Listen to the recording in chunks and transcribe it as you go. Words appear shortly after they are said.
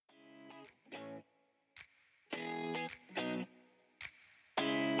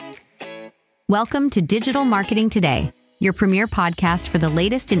Welcome to Digital Marketing Today, your premier podcast for the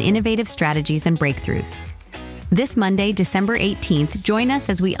latest in innovative strategies and breakthroughs. This Monday, December 18th, join us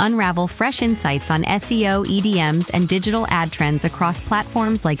as we unravel fresh insights on SEO, EDMs, and digital ad trends across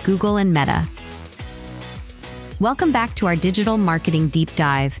platforms like Google and Meta. Welcome back to our Digital Marketing Deep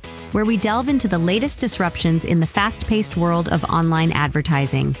Dive, where we delve into the latest disruptions in the fast-paced world of online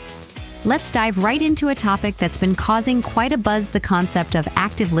advertising. Let's dive right into a topic that's been causing quite a buzz: the concept of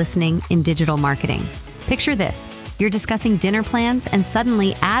active listening in digital marketing. Picture this: you're discussing dinner plans and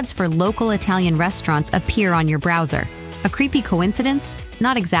suddenly ads for local Italian restaurants appear on your browser. A creepy coincidence?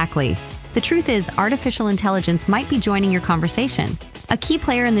 Not exactly. The truth is, artificial intelligence might be joining your conversation. A key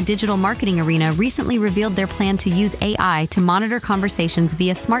player in the digital marketing arena recently revealed their plan to use AI to monitor conversations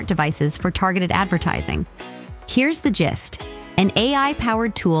via smart devices for targeted advertising. Here's the gist. An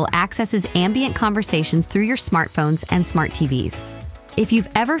AI-powered tool accesses ambient conversations through your smartphones and smart TVs. If you've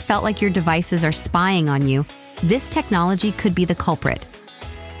ever felt like your devices are spying on you, this technology could be the culprit.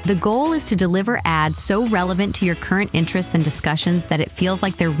 The goal is to deliver ads so relevant to your current interests and discussions that it feels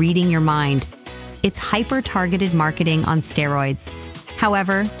like they're reading your mind. It's hyper-targeted marketing on steroids.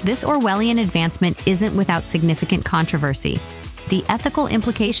 However, this Orwellian advancement isn't without significant controversy. The ethical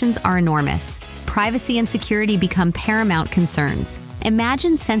implications are enormous. Privacy and security become paramount concerns.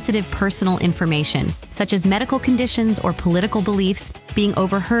 Imagine sensitive personal information, such as medical conditions or political beliefs, being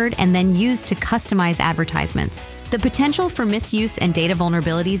overheard and then used to customize advertisements. The potential for misuse and data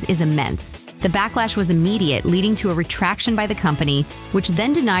vulnerabilities is immense. The backlash was immediate, leading to a retraction by the company, which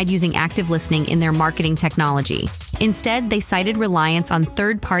then denied using active listening in their marketing technology. Instead, they cited reliance on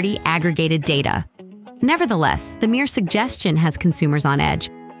third-party aggregated data. Nevertheless, the mere suggestion has consumers on edge,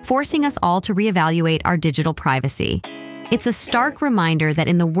 forcing us all to reevaluate our digital privacy. It's a stark reminder that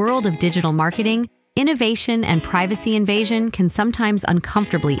in the world of digital marketing, innovation and privacy invasion can sometimes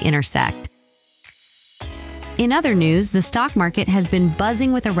uncomfortably intersect. In other news, the stock market has been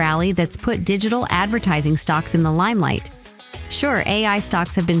buzzing with a rally that's put digital advertising stocks in the limelight. Sure, AI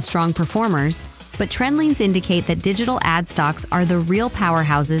stocks have been strong performers, but trend lines indicate that digital ad stocks are the real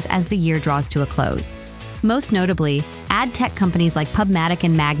powerhouses as the year draws to a close. Most notably, ad tech companies like PubMatic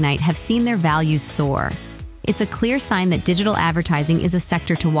and Magnite have seen their values soar. It's a clear sign that digital advertising is a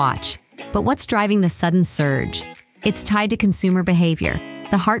sector to watch. But what's driving the sudden surge? It's tied to consumer behavior,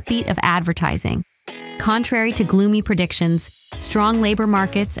 the heartbeat of advertising. Contrary to gloomy predictions, strong labor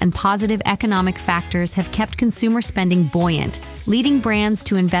markets and positive economic factors have kept consumer spending buoyant, leading brands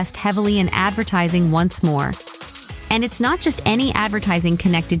to invest heavily in advertising once more. And it's not just any advertising.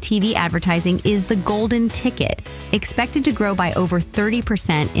 Connected TV advertising is the golden ticket, expected to grow by over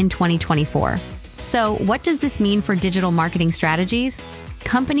 30% in 2024. So, what does this mean for digital marketing strategies?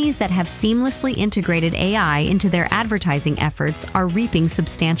 Companies that have seamlessly integrated AI into their advertising efforts are reaping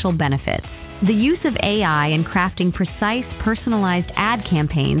substantial benefits. The use of AI in crafting precise, personalized ad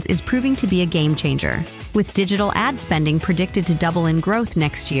campaigns is proving to be a game changer. With digital ad spending predicted to double in growth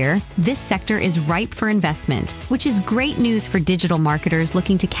next year, this sector is ripe for investment, which is great news for digital marketers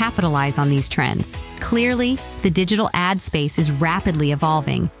looking to capitalize on these trends. Clearly, the digital ad space is rapidly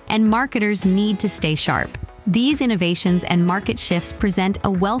evolving, and marketers need to stay sharp. These innovations and market shifts present a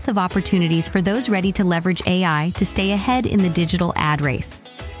wealth of opportunities for those ready to leverage AI to stay ahead in the digital ad race.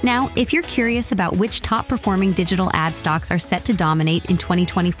 Now, if you're curious about which top-performing digital ad stocks are set to dominate in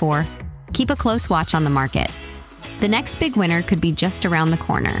 2024, keep a close watch on the market. The next big winner could be just around the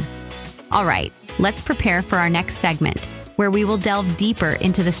corner. All right, let's prepare for our next segment, where we will delve deeper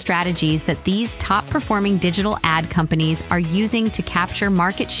into the strategies that these top-performing digital ad companies are using to capture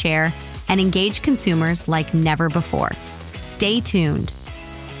market share and engage consumers like never before. Stay tuned.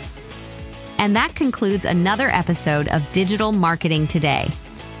 And that concludes another episode of Digital Marketing Today.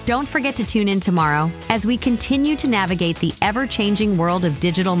 Don't forget to tune in tomorrow as we continue to navigate the ever-changing world of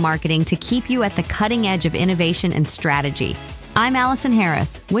digital marketing to keep you at the cutting edge of innovation and strategy. I'm Allison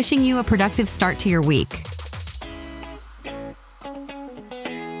Harris, wishing you a productive start to your week.